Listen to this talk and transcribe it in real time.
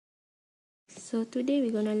So today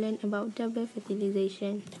we're gonna learn about double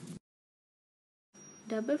fertilization.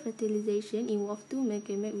 Double fertilization involves two male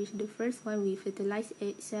gametes, which the first one will fertilize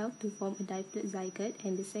egg cell to form a diploid zygote,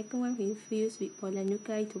 and the second one will fuse with polar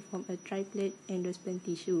nuclei to form a triploid endosperm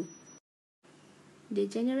tissue. The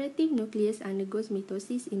generative nucleus undergoes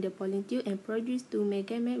mitosis in the pollen tube and produces two male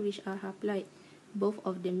gametes which are haploid. Both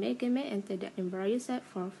of the male gametes enter the embryo sac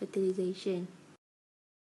for fertilization.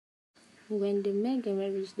 When the male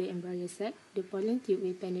gamete reaches the embryo sac, the pollen tube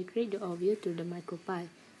will penetrate the ovule through the micropyle.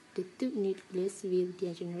 The tube nucleus will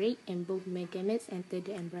degenerate and both male gametes enter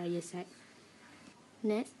the embryo sac.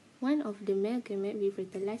 Next, one of the male gametes will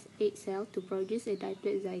fertilize egg cell to produce a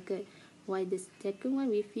diploid zygote, while the second one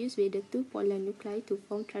will fuse with the two polar nuclei to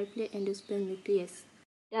form triploid endosperm nucleus.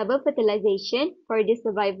 Double fertilization for the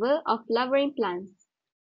survival of flowering plants.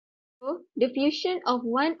 So, the fusion of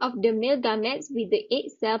one of the male gametes with the egg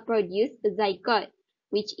cell produces a zygote,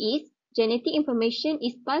 which is genetic information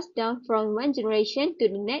is passed down from one generation to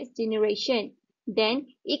the next generation. Then,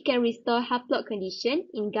 it can restore haploid condition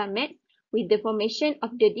in gametes with the formation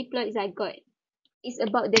of the diploid zygote. It's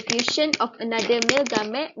about the fusion of another male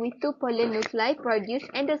gamete with two polar nuclei produce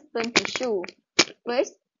endosperm tissue.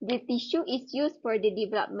 First, the tissue is used for the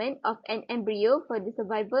development of an embryo for the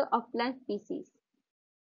survival of plant species.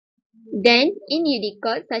 Then, in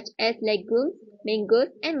eudicots such as legumes, mangoes,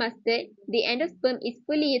 and mustard, the endosperm is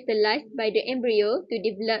fully utilized by the embryo to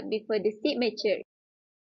develop before the seed matures.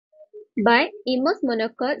 But in most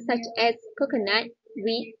monocots such as coconut,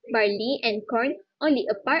 wheat, barley, and corn, only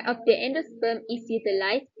a part of the endosperm is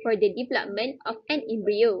utilized for the development of an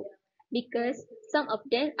embryo, because some of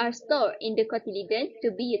them are stored in the cotyledon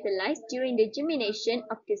to be utilized during the germination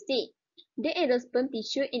of the seed. The endosperm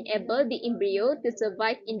tissue enables the embryo to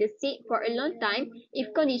survive in the seed for a long time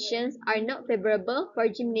if conditions are not favorable for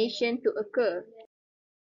germination to occur.